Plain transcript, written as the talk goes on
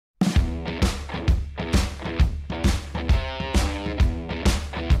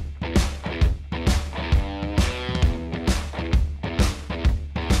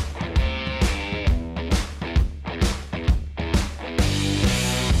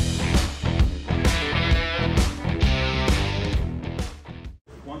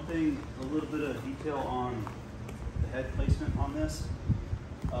head placement on this.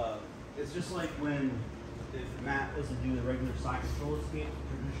 It's just like when, if Matt doesn't do the regular side control escape,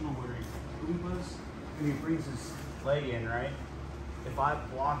 traditional where he Oombas, and he brings his leg in, right? If I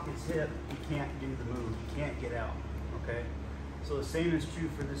block his hip, he can't do the move, he can't get out, okay? So the same is true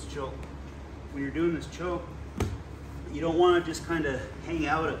for this choke. When you're doing this choke, you don't want to just kind of hang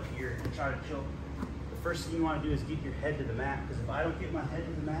out up here and try to choke. The first thing you want to do is get your head to the mat, because if I don't get my head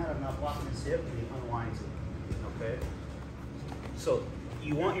to the mat, I'm not blocking his hip and he unwinds it, okay? So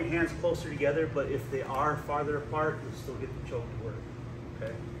you want your hands closer together, but if they are farther apart, you'll still get the choke to work,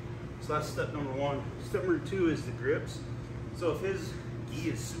 okay? So that's step number one. Step number two is the grips. So if his gi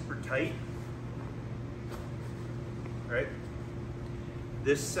is super tight, right?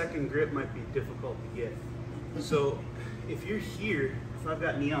 This second grip might be difficult to get. So if you're here, if I've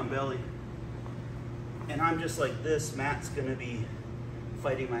got knee on belly, and I'm just like this, Matt's gonna be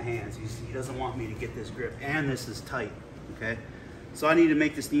fighting my hands. He doesn't want me to get this grip, and this is tight, okay? So I need to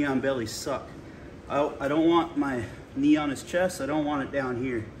make this knee on belly suck. I don't want my knee on his chest, I don't want it down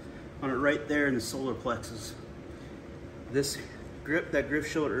here. I want it right there in the solar plexus. This grip that Griff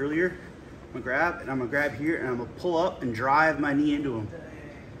showed earlier, I'm gonna grab here, and I'm gonna pull up and drive my knee into him.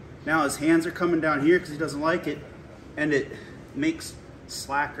 Now his hands are coming down here because he doesn't like it, and it makes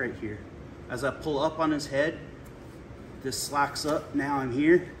slack right here. As I pull up on his head, this slacks up. Now I'm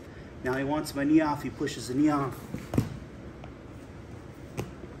here. Now he wants my knee off, he pushes the knee off.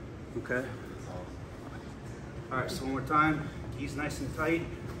 Okay. All right, so one more time. He's nice and tight.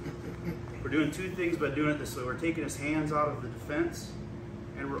 We're doing two things by doing it this way. We're taking his hands out of the defense,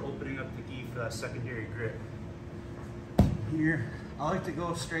 and we're opening up the gi for that secondary grip. Here, I like to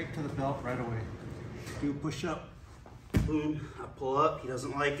go straight to the belt right away. Do a push up, boom, I pull up, he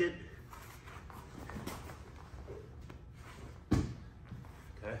doesn't like it.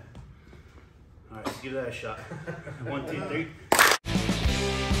 Okay. All right, let's give that a shot. 1, 2, 3.